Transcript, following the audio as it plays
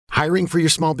Hiring for your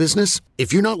small business?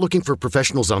 If you're not looking for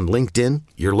professionals on LinkedIn,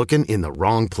 you're looking in the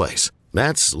wrong place.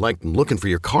 That's like looking for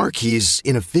your car keys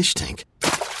in a fish tank.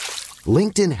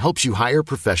 LinkedIn helps you hire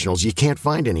professionals you can't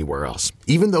find anywhere else,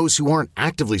 even those who aren't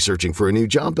actively searching for a new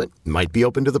job but might be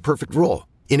open to the perfect role.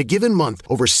 In a given month,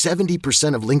 over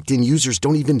 70% of LinkedIn users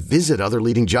don't even visit other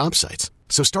leading job sites.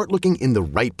 So start looking in the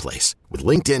right place. With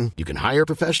LinkedIn, you can hire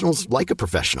professionals like a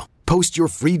professional. Post your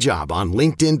free job on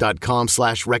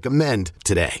linkedin.com/recommend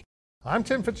today. I'm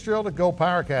Tim Fitzgerald at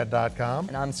GoPowerCat.com.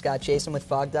 And I'm Scott Chasen with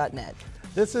Fog.net.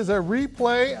 This is a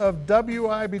replay of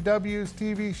WIBW's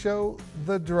TV show,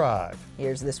 The Drive.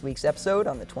 Here's this week's episode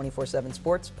on the 24/7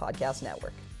 Sports Podcast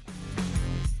Network.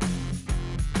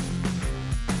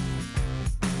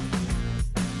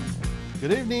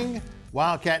 Good evening,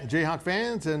 Wildcat and Jayhawk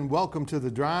fans, and welcome to The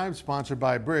Drive, sponsored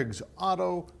by Briggs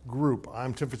Auto Group.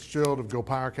 I'm Tim Fitzgerald of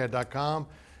GoPowerCat.com,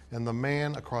 and the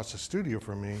man across the studio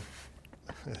from me,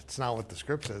 it's not what the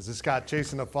script says, is Scott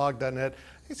Chasen of Fog.net.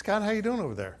 Hey, Scott, how you doing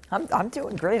over there? I'm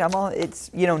doing great.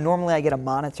 Normally I get a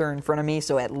monitor in front of me,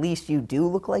 so at least you do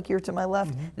look like you're to my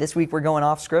left. Mm-hmm. This week we're going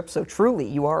off script, so truly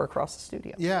you are across the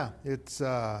studio. Yeah, it's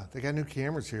they got new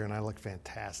cameras here, and I look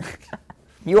fantastic.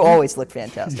 You always look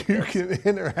fantastic. You can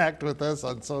interact with us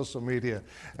on social media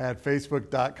at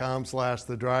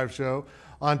facebook.com/The Drive Show,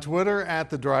 on Twitter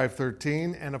at The Drive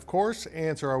 13, and of course,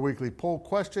 answer our weekly poll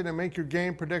question and make your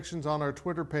game predictions on our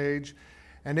Twitter page.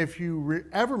 And if you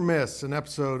ever miss an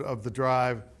episode of The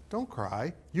Drive, don't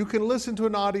cry. You can listen to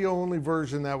an audio-only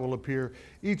version that will appear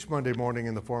each Monday morning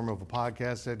in the form of a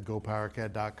podcast at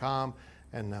GoPowerCat.com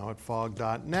and now at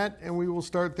Fog.net. And we will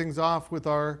start things off with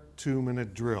our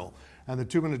 2-minute drill. And the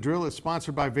 2-minute drill is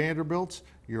sponsored by Vanderbilt's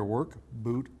Your Work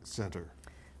Boot Center.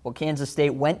 Well, Kansas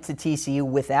State went to TCU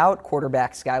without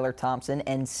quarterback Skylar Thompson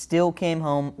and still came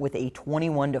home with a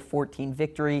 21-14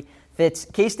 victory. Fitz,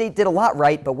 K-State did a lot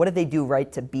right, but what did they do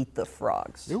right to beat the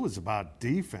Frogs? It was about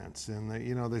defense, and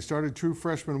they started true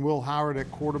freshman Will Howard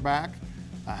at quarterback.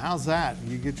 How's that?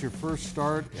 You get your first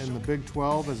start in the Big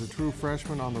 12 as a true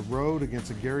freshman on the road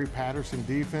against a Gary Patterson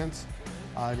defense.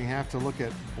 And you have to look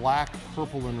at black,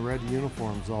 purple, and red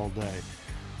uniforms all day.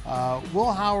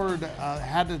 Will Howard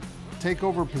had to take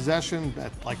over possession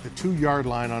at like the 2-yard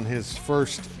line on his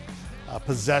first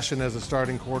possession as a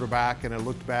starting quarterback, and it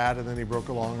looked bad, and then he broke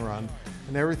a long run.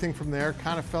 And everything from there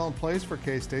kind of fell in place for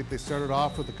K-State. They started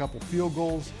off with a couple field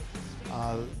goals.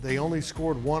 They only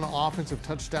scored one offensive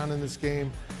touchdown in this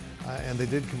game, and they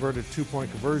did convert a 2-point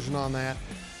conversion on that.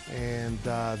 And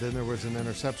then there was an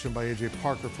interception by A.J.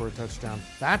 Parker for a touchdown.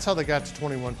 That's how they got to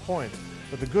 21 points.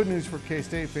 But the good news for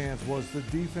K-State fans was the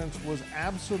defense was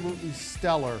absolutely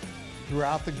stellar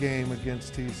throughout the game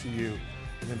against TCU.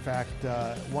 And in fact,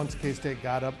 once K-State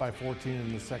got up by 14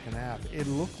 in the second half, it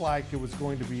looked like it was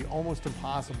going to be almost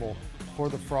impossible for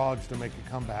the Frogs to make a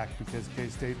comeback because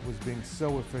K-State was being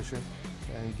so efficient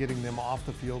and getting them off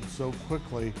the field so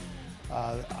quickly.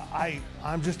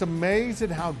 I'm just amazed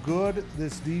at how good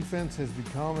this defense has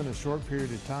become in a short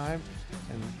period of time.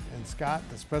 And Scott,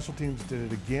 the special teams did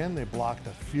it again. They blocked a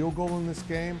field goal in this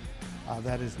game.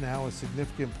 That is now a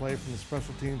significant play from the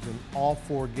special teams in all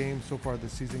 4 games so far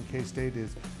this season. K-State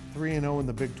is 3-0 in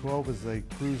the Big 12 as they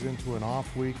cruise into an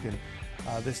off week. And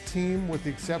this team, with the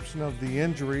exception of the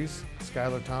injuries,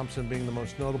 Skylar Thompson being the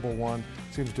most notable one,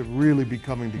 seems to really be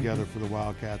coming together for the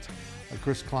Wildcats.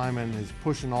 Chris Kleiman is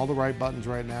pushing all the right buttons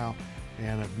right now,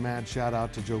 and a mad shout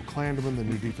out to Joe Klanderman, the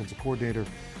new defensive coordinator,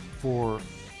 for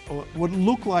what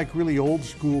looked like really old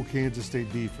school Kansas State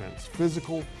defense.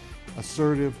 Physical,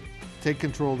 assertive, take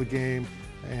control of the game,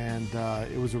 and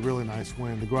it was a really nice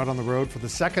win. To go out on the road for the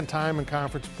second time in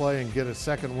conference play and get a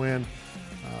second win,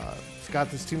 Scott,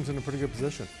 this team's in a pretty good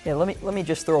position. Yeah, let me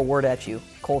just throw a word at you,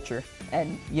 culture.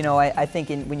 And, I think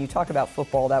when you talk about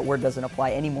football, that word doesn't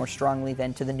apply any more strongly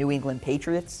than to the New England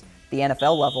Patriots, the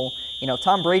NFL level.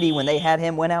 Tom Brady, when they had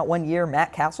him, went out one year,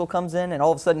 Matt Castle comes in, and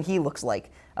all of a sudden he looks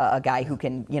like a guy who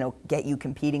can, get you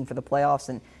competing for the playoffs.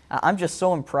 And I'm just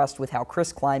so impressed with how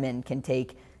Chris Kleiman can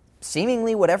take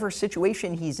seemingly whatever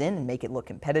situation he's in and make it look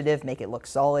competitive, make it look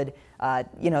solid.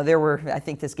 There were, I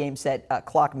think this game set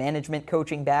clock management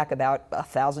coaching back about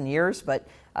 1,000 years, but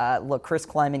look, Chris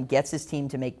Kleiman gets his team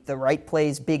to make the right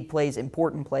plays, big plays,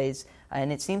 important plays,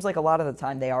 and it seems like a lot of the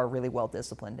time they are really well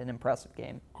disciplined and impressive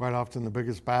game. Quite often the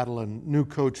biggest battle a new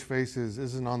coach faces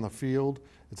isn't on the field,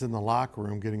 it's in the locker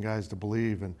room, getting guys to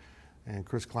believe, and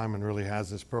Chris Kleiman really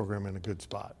has this program in a good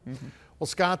spot. Mm-hmm. Well,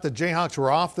 Scott, the Jayhawks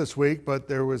were off this week, but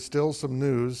there was still some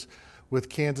news with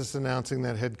Kansas announcing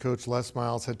that head coach Les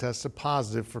Miles had tested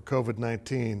positive for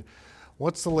COVID-19.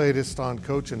 What's the latest on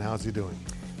Coach and how's he doing?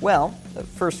 Well,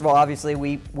 first of all, obviously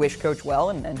we wish Coach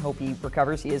well and hope he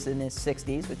recovers. He is in his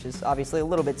 60s, which is obviously a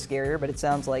little bit scarier, but it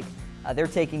sounds like they're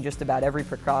taking just about every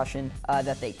precaution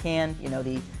that they can. You know,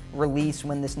 the release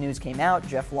when this news came out,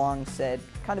 Jeff Long said,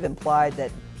 kind of implied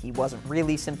that he wasn't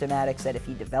really symptomatic, said if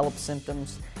he develops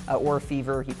symptoms or a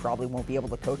fever, he probably won't be able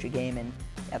to coach a game. And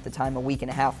at the time, a week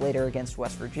and a half later against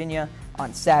West Virginia.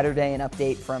 On Saturday, an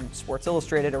update from Sports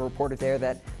Illustrated, a reporter there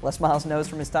that Les Miles knows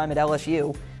from his time at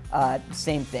LSU.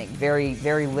 Same thing, very,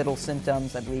 very little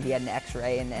symptoms. I believe he had an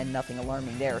x-ray and nothing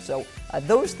alarming there. So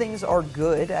those things are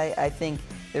good. I think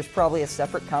there's probably a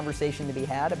separate conversation to be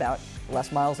had about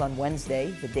Les Miles on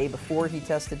Wednesday, the day before he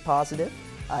tested positive,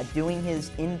 doing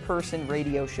his in-person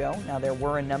radio show. Now, there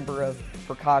were a number of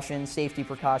precautions, safety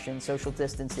precautions, social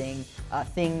distancing,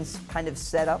 things kind of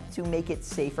set up to make it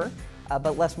safer.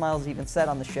 But Les Miles even said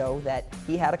on the show that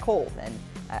he had a cold. And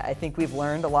I think we've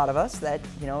learned, a lot of us, that,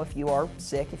 you know, if you are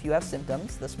sick, if you have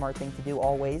symptoms, the smart thing to do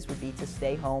always would be to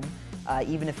stay home.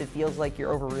 Even if it feels like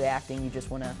you're overreacting, you just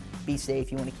want to be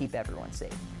safe, you want to keep everyone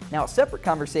safe. Now, a separate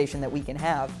conversation that we can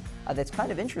have that's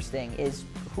kind of interesting is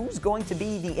who's going to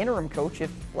be the interim coach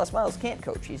if Les Miles can't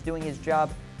coach. He's doing his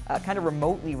job kind of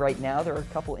remotely right now. There are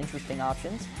a couple interesting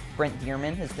options. Brent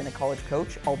Dearman has been a college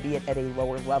coach, albeit at a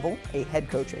lower level, a head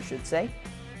coach, I should say.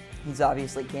 He's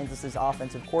obviously Kansas's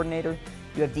offensive coordinator.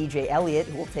 You have DJ Elliott,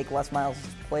 who will take Les Miles'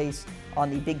 place on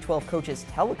the Big 12 coaches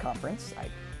teleconference.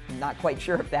 I'm not quite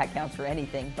sure if that counts for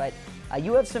anything, but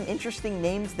you have some interesting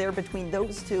names there between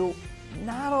those two.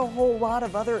 Not a whole lot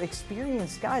of other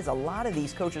experienced guys. A lot of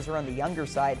these coaches are on the younger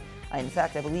side. In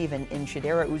fact, I believe in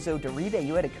Chidera Uzo-Diribe,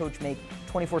 you had a coach make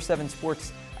 24/7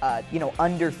 Sports,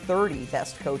 under 30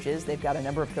 best coaches. They've got a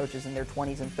number of coaches in their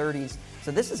 20s and 30s.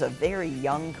 So this is a very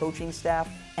young coaching staff.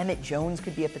 Emmett Jones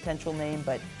could be a potential name,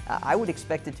 but I would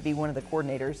expect it to be one of the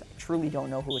coordinators. I truly don't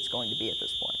know who it's going to be at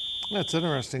this point. That's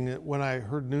interesting. When I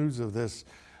heard news of this,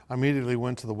 I immediately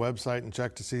went to the website and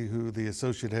checked to see who the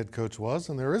associate head coach was,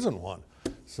 and there isn't one.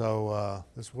 So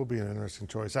this will be an interesting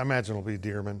choice. I imagine it'll be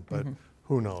Dearman, but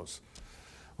who knows?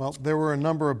 Well, there were a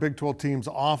number of Big 12 teams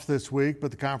off this week,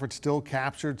 but the conference still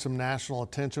captured some national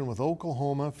attention with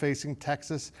Oklahoma facing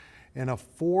Texas in a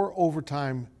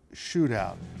 4-overtime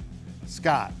shootout.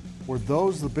 Scott, were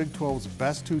those the Big 12's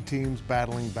best two teams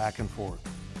battling back and forth?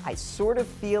 I sort of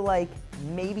feel like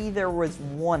maybe there was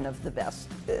one of the best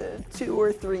 2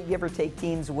 or 3 give or take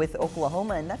teams with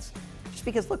Oklahoma, and that's just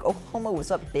because, look, Oklahoma was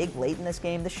up big late in this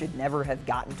game. This should never have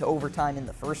gotten to overtime in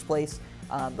the first place.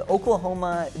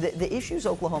 The issues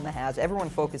Oklahoma has, everyone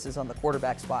focuses on the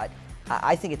quarterback spot.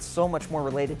 I think it's so much more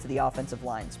related to the offensive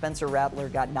line. Spencer Rattler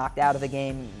got knocked out of the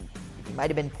game. He might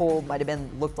have been pulled,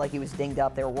 looked like he was dinged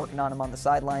up. They were working on him on the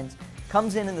sidelines.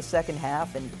 Comes in the second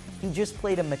half, and he just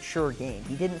played a mature game.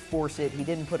 He didn't force it. He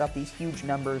didn't put up these huge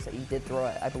numbers. He did throw,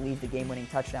 I believe, the game-winning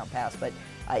touchdown pass, but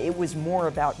it was more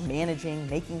about managing,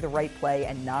 making the right play,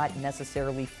 and not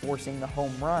necessarily forcing the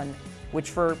home run, which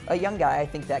for a young guy, I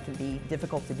think that can be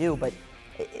difficult to do. But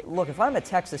look, if I'm a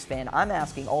Texas fan, I'm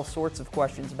asking all sorts of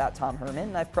questions about Tom Herman,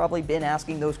 and I've probably been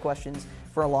asking those questions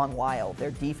for a long while.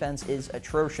 Their defense is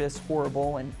atrocious,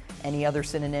 horrible, and any other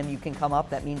synonym you can come up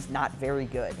that means not very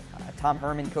good. Tom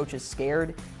Herman coaches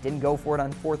scared, didn't go for it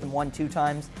on 4th and 1 2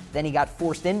 times. Then he got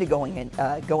forced into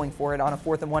going for it on a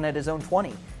 4th and 1 at his own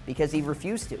 20 because he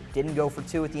refused to. Didn't go for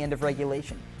 2 at the end of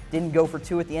regulation. Didn't go for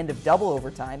 2 at the end of double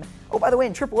overtime. Oh, by the way,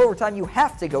 in triple overtime, you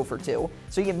have to go for 2.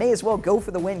 So you may as well go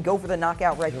for the win, go for the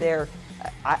knockout right there.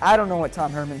 I don't know what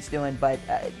Tom Herman's doing, but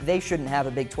they shouldn't have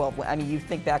a Big 12 win. I mean, you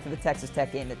think back to the Texas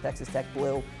Tech game that Texas Tech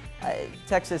blew.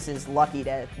 Texas is lucky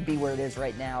to be where it is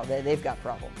right now. They've got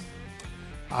problems.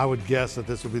 I would guess that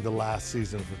this will be the last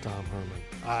season for Tom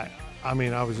Herman.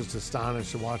 I was just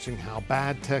astonished watching how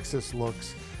bad Texas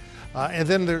looks. And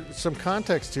then there's some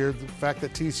context here. The fact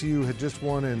that TCU had just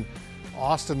won in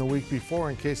Austin the week before,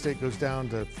 and K-State goes down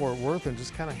to Fort Worth and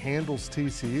just kind of handles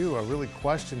TCU. I really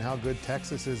question how good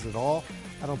Texas is at all.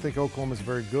 I don't think Oklahoma is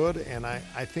very good, and I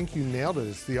think you nailed it.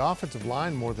 It's the offensive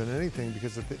line more than anything,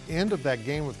 because at the end of that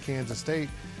game with Kansas State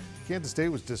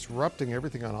was disrupting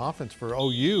everything on offense for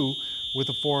OU with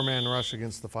a 4-man rush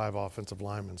against the 5 offensive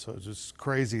linemen. So it's just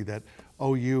crazy that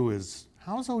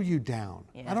how's OU down?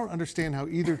 Yeah. I don't understand how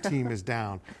either team is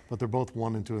down, but they're both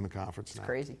 1 and 2 in the conference now. It's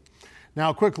crazy.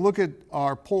 Now, a quick look at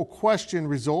our poll question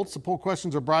results. The poll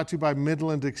questions are brought to you by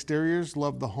Midland Exteriors.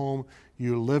 Love the home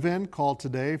you live in. Call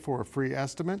today for a free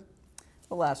estimate.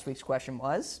 Well, last week's question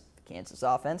was, the Kansas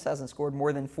offense hasn't scored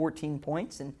more than 14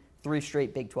 points in 3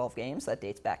 straight Big 12 games. That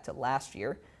dates back to last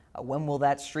year. When will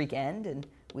that streak end? And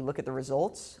We look at the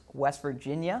results. West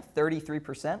Virginia,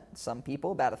 33%. Some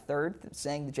people, about a third,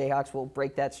 saying the Jayhawks will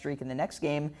break that streak in the next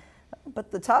game.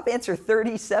 But the top answer,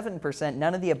 37%.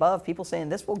 None of the above. People saying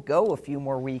this will go a few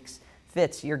more weeks.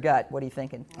 Fitz, your gut, what are you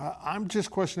thinking? I'm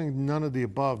just questioning none of the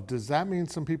above. Does that mean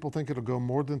some people think it'll go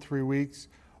more than 3 weeks,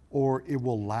 or it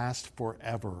will last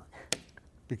forever?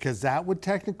 Because that would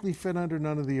technically fit under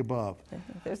none of the above.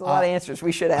 There's a lot of answers.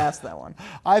 We should ask that one.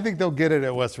 I think they'll get it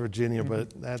at West Virginia, but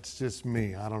that's just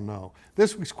me. I don't know.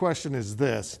 This week's question is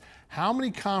this. How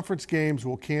many conference games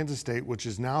will Kansas State, which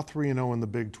is now 3-0 in the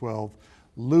Big 12,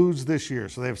 lose this year?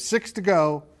 So they have 6 to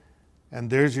go, and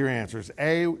there's your answers.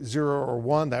 A, 0 or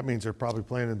 1. That means they're probably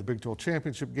playing in the Big 12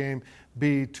 championship game.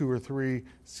 B, 2 or 3.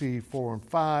 C, 4 and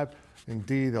 5. And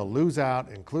D, they'll lose out,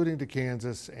 including to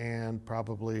Kansas, and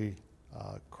probably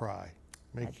cry.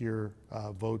 Make your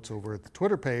votes over at the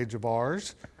Twitter page of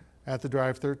ours at the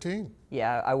Drive 13.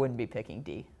 Yeah, I wouldn't be picking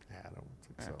D. Yeah, I don't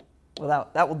think so. Well,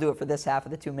 that will do it for this half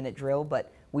of the 2-minute drill,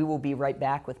 but we will be right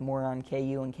back with more on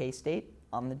KU and K-State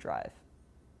on the Drive.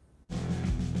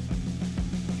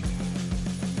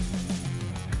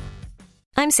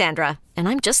 I'm Sandra, and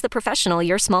I'm just the professional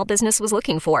your small business was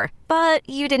looking for. But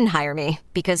you didn't hire me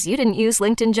because you didn't use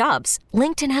LinkedIn Jobs.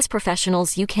 LinkedIn has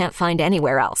professionals you can't find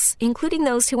anywhere else, including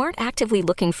those who aren't actively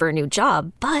looking for a new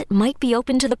job, but might be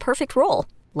open to the perfect role,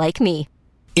 like me.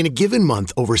 In a given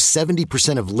month, over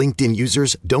 70% of LinkedIn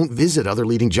users don't visit other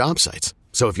leading job sites.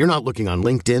 So if you're not looking on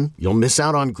LinkedIn, you'll miss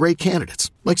out on great candidates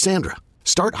like Sandra.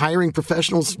 Start hiring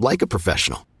professionals like a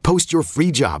professional. Post your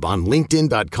free job on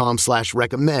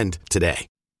linkedin.com/recommend today.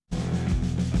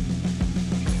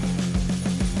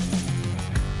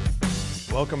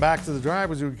 Welcome back to The Drive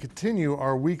as we continue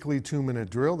our weekly 2-minute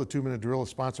drill. The 2-minute drill is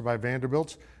sponsored by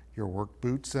Vanderbilt's, your work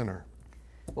boot center.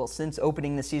 Well, since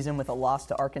opening the season with a loss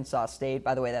to Arkansas State,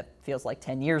 by the way, that feels like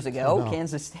 10 years ago,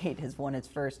 Kansas State has won its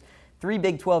first 3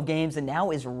 Big 12 games and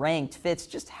now is ranked. Fitz,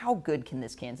 just how good can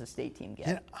this Kansas State team get?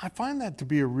 Yeah, I find that to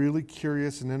be a really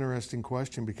curious and interesting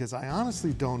question because I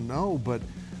honestly don't know, but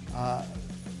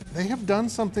they have done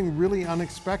something really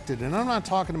unexpected. And I'm not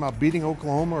talking about beating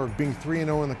Oklahoma or being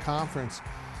 3-0 in the conference.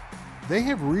 They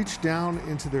have reached down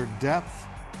into their depth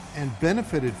and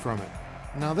benefited from it.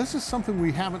 Now, this is something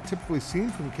we haven't typically seen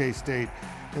from K-State.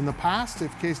 In the past,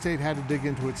 if K-State had to dig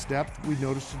into its depth, we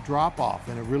noticed a drop-off,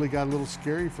 and it really got a little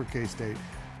scary for K-State.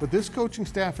 But this coaching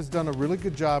staff has done a really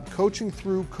good job coaching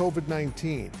through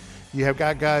COVID-19. You have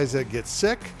got guys that get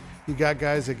sick, you got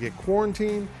guys that get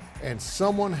quarantined, and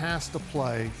someone has to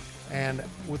play. And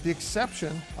with the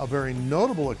exception, a very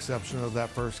notable exception of that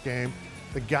first game,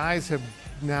 the guys have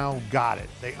now got it.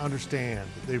 They understand.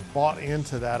 They've bought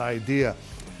into that idea.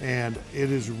 And it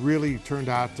has really turned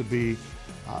out to be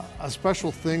a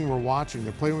special thing we're watching.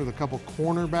 They're playing with a couple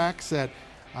cornerbacks that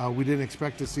we didn't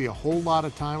expect to see a whole lot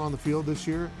of time on the field this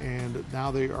year, and now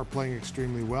they are playing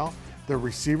extremely well. Their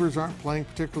receivers aren't playing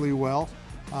particularly well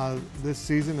this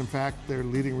season. In fact, their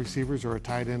leading receivers are a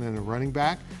tight end and a running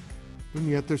back, and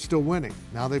yet they're still winning.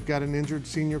 Now they've got an injured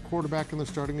senior quarterback, and they're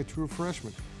starting a true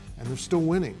freshman, and they're still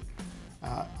winning.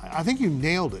 I think you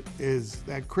nailed it, is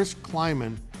that Chris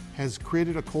Klieman has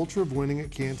created a culture of winning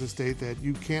at Kansas State that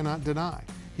you cannot deny.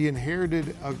 He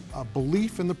inherited a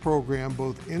belief in the program,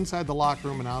 both inside the locker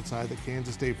room and outside, that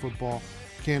Kansas State football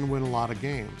can win a lot of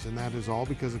games, and that is all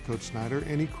because of Coach Snyder,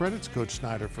 and he credits Coach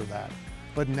Snyder for that.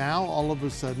 But now, all of a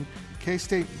sudden,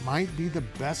 K-State might be the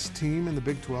best team in the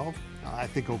Big 12. I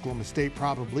think Oklahoma State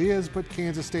probably is, but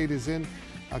Kansas State is in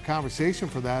a conversation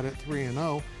for that at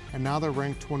 3-0, and now they're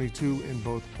ranked 22 in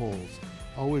both polls.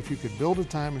 Oh, if you could build a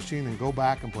time machine and go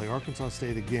back and play Arkansas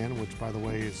State again, which, by the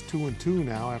way, is 2-2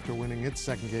 now after winning its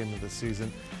second game of the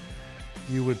season,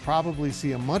 you would probably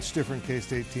see a much different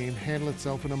K-State team handle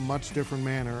itself in a much different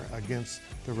manner against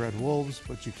the Red Wolves,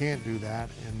 but you can't do that,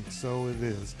 and so it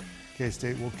is.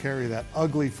 K-State will carry that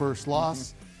ugly first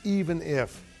loss, even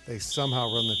if they somehow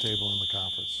run the table in the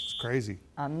conference. It's crazy.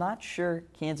 I'm not sure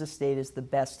Kansas State is the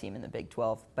best team in the Big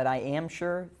 12, but I am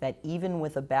sure that even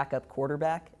with a backup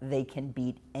quarterback, they can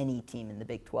beat any team in the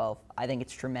Big 12. I think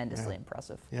it's tremendously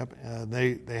impressive. Yep.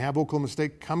 They have Oklahoma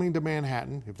State coming to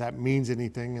Manhattan, if that means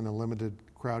anything in a limited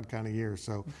crowd kind of year.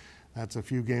 So that's a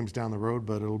few games down the road,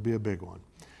 but it'll be a big one.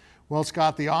 Well,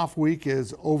 Scott, the off week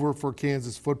is over for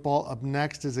Kansas football. Up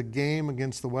next is a game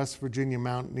against the West Virginia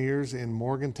Mountaineers in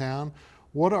Morgantown.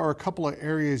 What are a couple of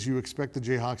areas you expect the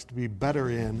Jayhawks to be better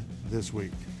in this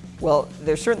week? Well,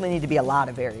 there certainly need to be a lot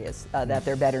of areas that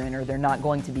they're better in, or they're not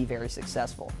going to be very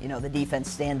successful. You know, the defense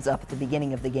stands up at the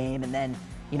beginning of the game and then,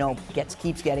 you know,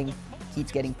 keeps getting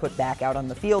put back out on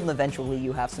the field, and eventually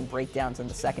you have some breakdowns in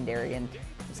the secondary. And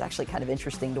was actually kind of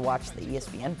interesting to watch the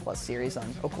ESPN Plus series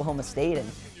on Oklahoma State, and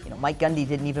Mike Gundy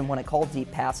didn't even want to call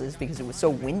deep passes because it was so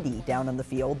windy down on the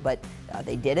field, but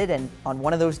they did it, and on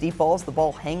one of those deep balls, the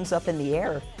ball hangs up in the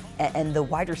air, and the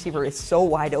wide receiver is so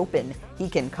wide open, he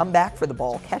can come back for the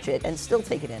ball, catch it, and still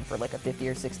take it in for like a 50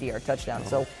 or 60-yard touchdown.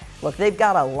 So, look, they've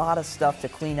got a lot of stuff to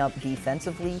clean up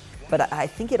defensively, but I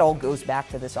think it all goes back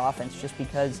to this offense just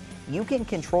because you can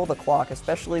control the clock,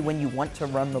 especially when you want to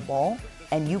run the ball,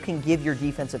 and you can give your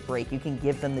defense a break. You can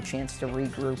give them the chance to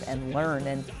regroup and learn.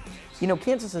 And,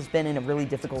 Kansas has been in a really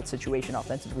difficult situation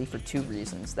offensively for two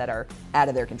reasons that are out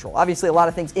of their control. Obviously, a lot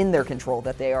of things in their control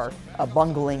that they are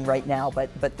bungling right now, but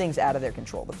things out of their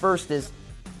control. The first is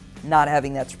not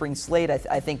having that spring slate.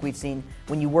 I think we've seen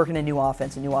when you work in a new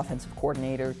offense, a new offensive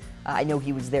coordinator, I know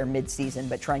he was there mid-season,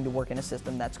 but trying to work in a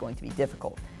system that's going to be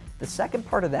difficult. The second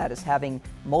part of that is having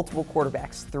multiple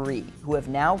quarterbacks, 3, who have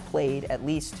now played at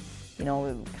least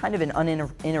kind of an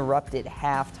uninterrupted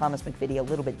half. Thomas McVitie a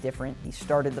little bit different. He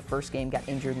started the first game, got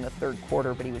injured in the third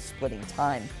quarter, but he was splitting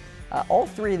time. All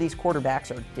 3 of these quarterbacks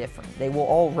are different. They will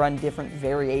all run different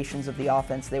variations of the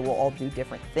offense. They will all do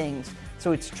different things.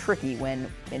 So it's tricky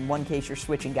when, in one case, you're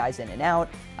switching guys in and out.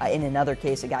 In another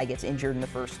case, a guy gets injured in the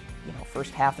first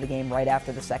half of the game right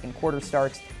after the second quarter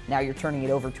starts. Now you're turning it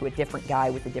over to a different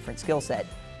guy with a different skill set.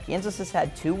 Kansas has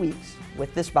had 2 weeks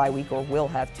with this bye week, or will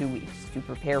have 2 weeks, to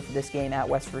prepare for this game at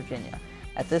West Virginia.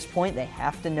 At this point, they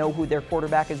have to know who their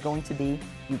quarterback is going to be.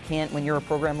 You can't, when you're a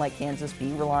program like Kansas,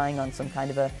 be relying on some kind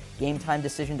of a game-time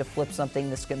decision to flip something.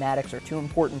 The schematics are too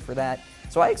important for that.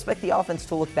 So I expect the offense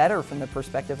to look better from the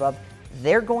perspective of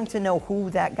they're going to know who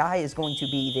that guy is going to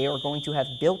be. They are going to have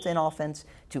built-in offense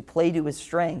to play to his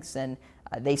strengths, and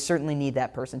they certainly need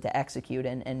that person to execute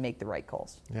and make the right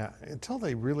calls. Yeah, until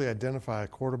they really identify a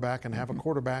quarterback and have a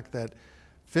quarterback that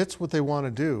fits what they want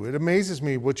to do. It amazes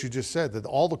me what you just said, that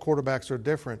all the quarterbacks are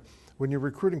different. When you're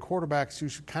recruiting quarterbacks, you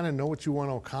should kind of know what you want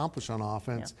to accomplish on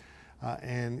offense,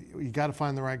 and you got to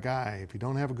find the right guy. If you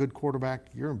don't have a good quarterback,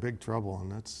 you're in big trouble,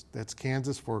 and that's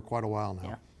Kansas for quite a while now.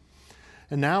 Yeah.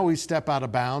 And now we step out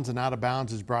of bounds, and Out of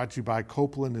Bounds is brought to you by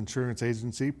Copeland Insurance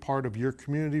Agency, part of your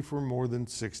community for more than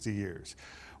 60 years.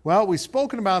 Well, we've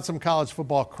spoken about some college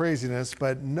football craziness,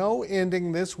 but no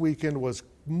ending this weekend was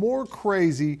more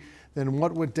crazy than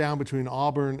what went down between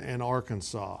Auburn and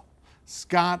Arkansas.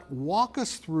 Scott, walk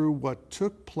us through what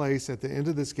took place at the end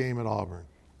of this game at Auburn.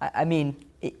 I mean,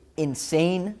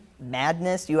 insane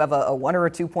madness. You have a 1 or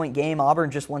a 2 point game.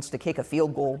 Auburn just wants to kick a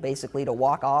field goal, basically, to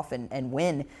walk off and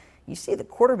win. You see the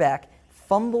quarterback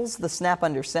fumbles the snap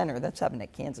under center. That's happened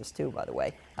at Kansas too, by the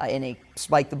way, in a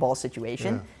spike the ball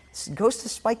situation. Yeah. Goes to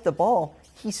spike the ball.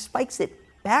 He spikes it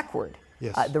backward.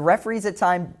 Yes. The referees at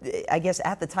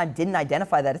the time, didn't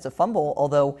identify that it's a fumble,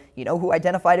 although you know who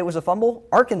identified it was a fumble?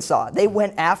 Arkansas. They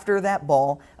went after that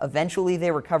ball. Eventually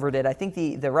they recovered it. I think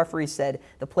the referee said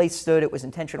the play stood, it was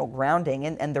intentional grounding,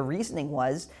 and the reasoning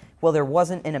was, well, there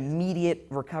wasn't an immediate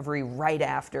recovery right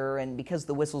after, and because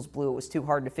the whistles blew, it was too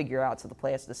hard to figure out, so the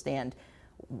play has to stand.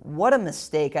 What a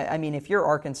mistake. I mean, if you're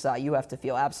Arkansas, you have to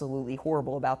feel absolutely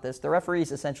horrible about this. The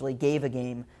referees essentially gave a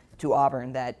game to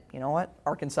Auburn that, you know what,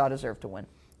 Arkansas deserved to win.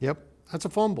 Yep, that's a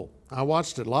fumble. I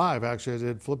watched it live, actually. I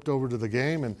did flipped over to the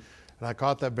game, and I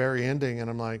caught that very ending, and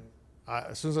I'm like,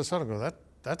 as soon as I saw it, I go,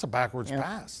 that's a backwards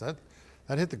pass.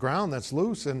 That hit the ground, that's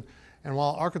loose. And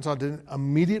while Arkansas didn't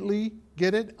immediately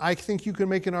get it, I think you can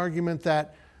make an argument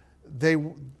that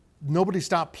nobody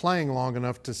stopped playing long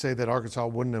enough to say that Arkansas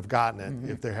wouldn't have gotten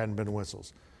it if there hadn't been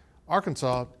whistles.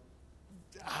 Arkansas,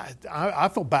 I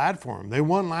feel bad for them. They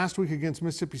won last week against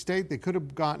Mississippi State. They could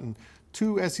have gotten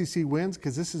 2 SEC wins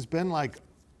because this has been like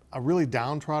a really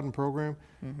downtrodden program,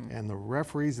 and the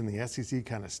referees in the SEC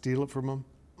kind of steal it from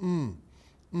them.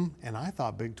 And I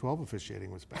thought Big 12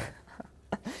 officiating was bad.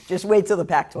 Just wait till the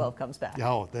Pac-12 comes back.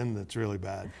 Oh, then it's really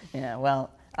bad. Yeah,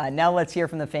 well, now let's hear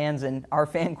from the fans, and our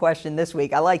fan question this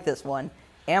week. I like this one.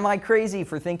 Am I crazy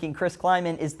for thinking Chris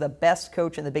Klieman is the best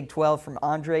coach in the Big 12 from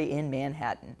Andre in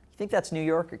Manhattan? You think that's New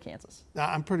York or Kansas?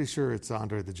 I'm pretty sure it's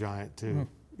Andre the Giant, too,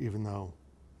 even though,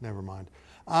 never mind.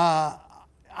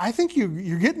 I think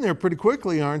you're getting there pretty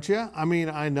quickly, aren't you? I mean,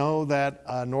 I know that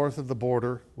north of the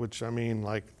border, which I mean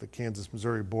like the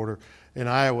Kansas-Missouri border, in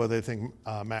Iowa, they think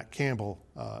Matt Campbell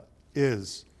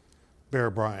is Bear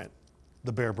Bryant,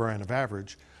 the Bear Bryant of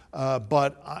average.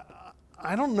 But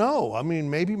I don't know. I mean,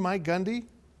 maybe Mike Gundy.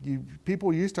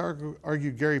 People used to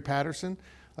argue Gary Patterson.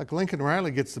 Like Lincoln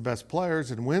Riley gets the best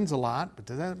players and wins a lot, but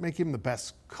does that make him the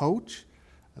best coach?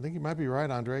 I think you might be right,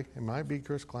 Andre. It might be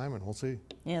Chris Klieman. We'll see.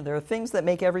 Yeah, there are things that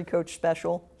make every coach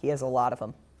special. He has a lot of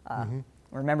them.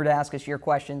 Remember to ask us your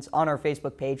questions on our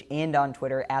Facebook page and on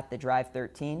Twitter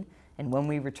 @TheDrive13. And when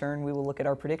we return, we will look at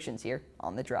our predictions here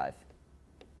on The Drive.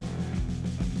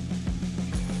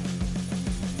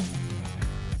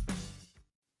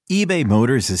 eBay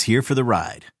Motors is here for the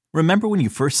ride. Remember when you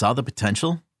first saw the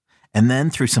potential? And then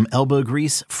through some elbow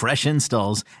grease, fresh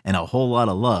installs, and a whole lot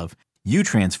of love, you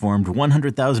transformed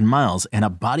 100,000 miles and a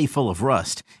body full of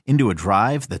rust into a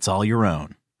drive that's all your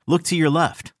own. Look to your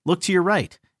left. Look to your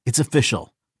right. It's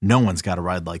official. No one's got a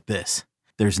ride like this.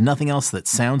 There's nothing else that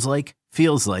sounds like,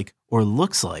 feels like, or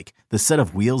looks like the set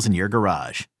of wheels in your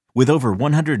garage. With over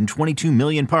 122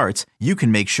 million parts, you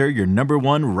can make sure your number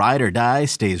one ride or die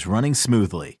stays running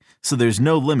smoothly, so there's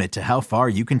no limit to how far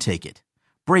you can take it.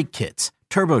 Brake kits,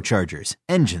 turbochargers,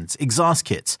 engines, exhaust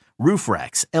kits, roof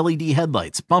racks, LED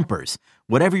headlights, bumpers,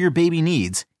 whatever your baby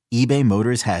needs, eBay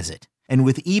Motors has it. And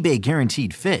with eBay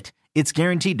Guaranteed Fit, it's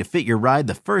guaranteed to fit your ride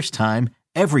the first time,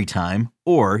 every time,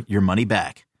 or your money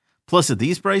back. Plus at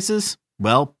these prices,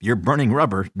 well, you're burning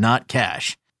rubber, not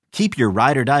cash. Keep your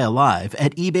ride or die alive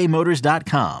at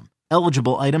ebaymotors.com.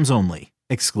 Eligible items only.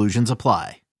 Exclusions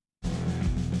apply.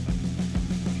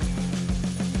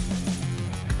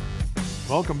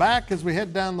 Welcome back as we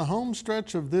head down the home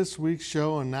stretch of this week's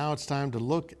show, and now it's time to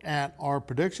look at our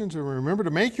predictions. And remember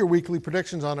to make your weekly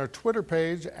predictions on our Twitter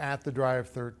page at The Drive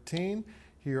 13.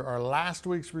 Here are last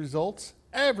week's results.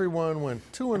 Everyone went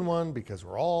 2-1 because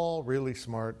we're all really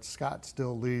smart. Scott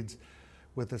still leads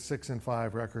with a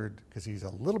 6-5 record because he's a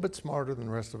little bit smarter than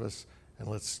the rest of us. And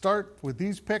let's start with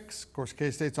these picks. Of course,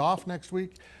 K-State's off next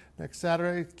week. Next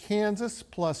Saturday, Kansas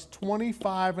plus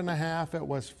 25.5 at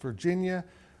West Virginia.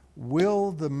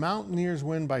 Will the Mountaineers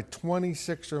win by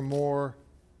 26 or more?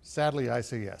 Sadly, I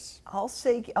say yes.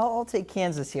 I'll take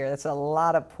Kansas here. That's a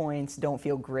lot of points. Don't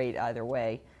feel great either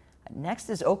way. Next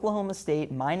is Oklahoma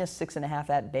State, minus 6.5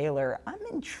 at Baylor. I'm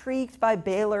intrigued by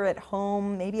Baylor at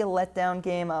home, maybe a letdown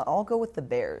game. I'll go with the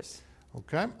Bears.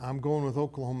 Okay, I'm going with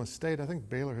Oklahoma State. I think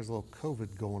Baylor has a little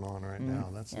COVID going on right now.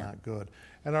 That's not good.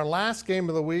 And our last game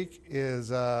of the week is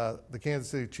the Kansas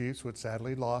City Chiefs, which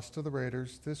sadly lost to the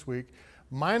Raiders this week.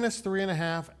 Minus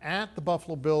 3.5 at the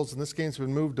Buffalo Bills, and this game's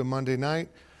been moved to Monday night.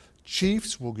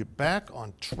 Chiefs will get back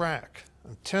on track.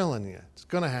 I'm telling you, it's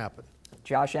going to happen.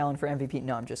 Josh Allen for MVP?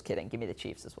 No, I'm just kidding. Give me the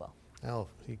Chiefs as well. Well,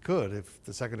 he could if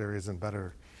the secondary isn't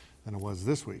better than it was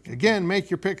this week. Again,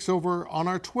 make your picks over on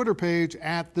our Twitter page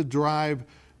at The Drive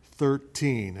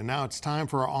 13. And now it's time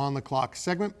for our On the Clock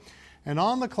segment. And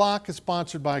On the Clock is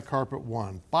sponsored by Carpet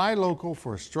One. Buy local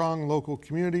for a strong local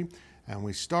community. And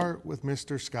we start with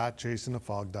Mr. Scott Jason of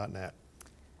Fog.net.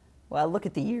 Well, look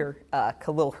at the year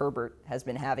Khalil Herbert has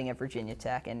been having at Virginia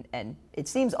Tech, and it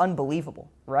seems unbelievable,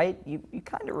 right? You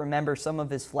kind of remember some of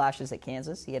his flashes at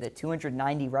Kansas. He had a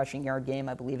 290 rushing yard game,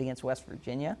 I believe, against West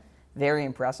Virginia. Very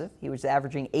impressive. He was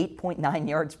averaging 8.9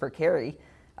 yards per carry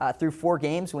through 4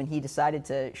 games when he decided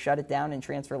to shut it down and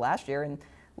transfer last year. And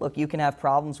look, you can have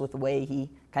problems with the way he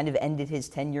kind of ended his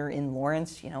tenure in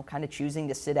Lawrence, kind of choosing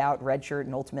to sit out, redshirt,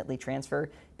 and ultimately transfer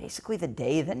basically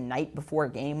the night before a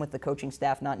game with the coaching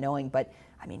staff not knowing. But,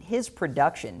 I mean, his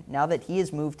production, now that he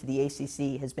has moved to the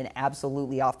ACC, has been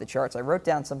absolutely off the charts. I wrote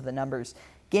down some of the numbers.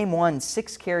 Game 1,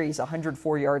 6 carries,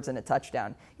 104 yards, and a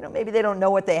touchdown. Maybe they don't know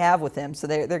what they have with him, so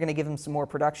they're going to give him some more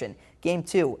production. Game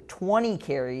 2, 20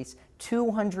 carries,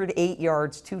 208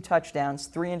 yards, 2 touchdowns,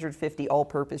 350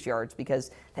 all-purpose yards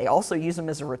because they also use him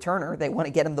as a returner. They want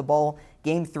to get him the ball.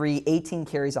 Game 3, 18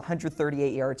 carries,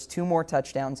 138 yards, 2 more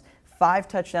touchdowns, 5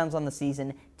 touchdowns on the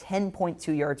season,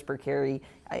 10.2 yards per carry.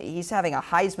 He's having a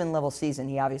Heisman-level season.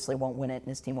 He obviously won't win it, and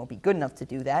his team won't be good enough to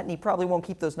do that, and he probably won't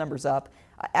keep those numbers up.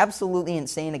 Absolutely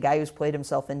insane, a guy who's played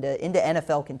himself into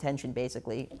NFL contention,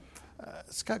 basically.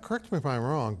 Scott, correct me if I'm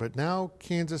wrong, but now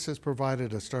Kansas has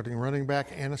provided a starting running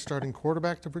back and a starting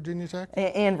quarterback to Virginia Tech?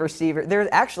 And receiver.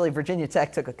 Virginia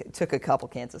Tech took a couple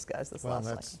Kansas guys this last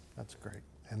night. That's great,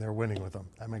 and they're winning with them.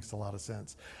 That makes a lot of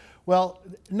sense. Well,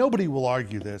 nobody will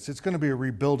argue this. It's going to be a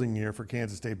rebuilding year for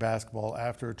Kansas State basketball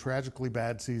after a tragically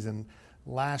bad season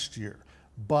last year.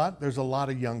 But there's a lot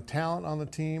of young talent on the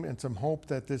team and some hope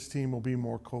that this team will be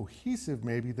more cohesive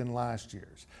maybe than last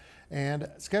year's. And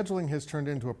scheduling has turned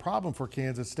into a problem for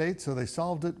Kansas State, so they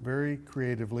solved it very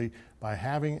creatively by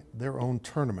having their own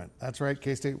tournament. That's right,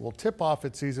 K-State will tip off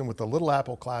its season with the Little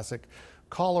Apple Classic.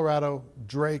 Colorado,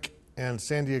 Drake, and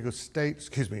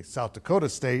South Dakota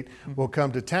State will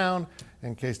come to town,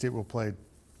 and K-State will play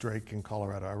Drake in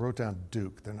Colorado. I wrote down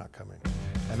Duke. They're not coming.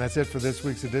 And that's it for this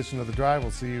week's edition of The Drive.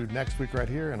 We'll see you next week right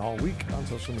here and all week on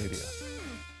social media.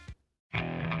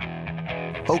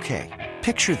 Okay,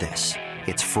 picture this.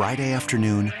 It's Friday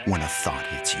afternoon when a thought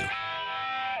hits you.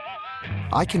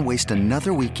 I can waste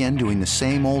another weekend doing the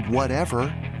same old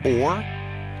whatever, or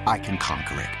I can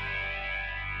conquer it.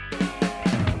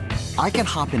 I can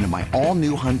hop into my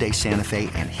all-new Hyundai Santa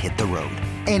Fe and hit the road.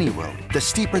 Any road. The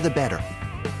steeper, the better.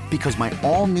 Because my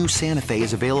all-new Santa Fe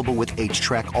is available with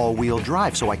H-Track all-wheel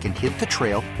drive, so I can hit the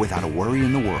trail without a worry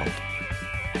in the world.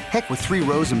 Heck, with 3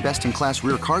 rows and best-in-class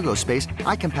rear cargo space,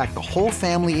 I can pack the whole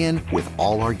family in with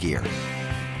all our gear.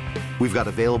 We've got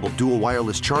available dual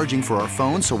wireless charging for our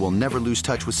phones, so we'll never lose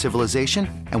touch with civilization,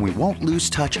 and we won't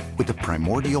lose touch with the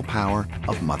primordial power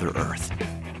of Mother Earth.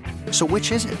 So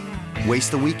which is it?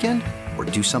 Waste the weekend or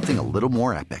do something a little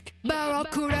more epic?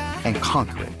 And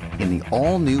conquer it in the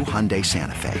all-new Hyundai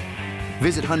Santa Fe.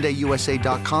 Visit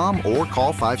HyundaiUSA.com or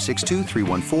call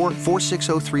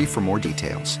 562-314-4603 for more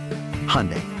details.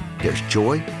 Hyundai, there's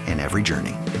joy in every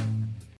journey.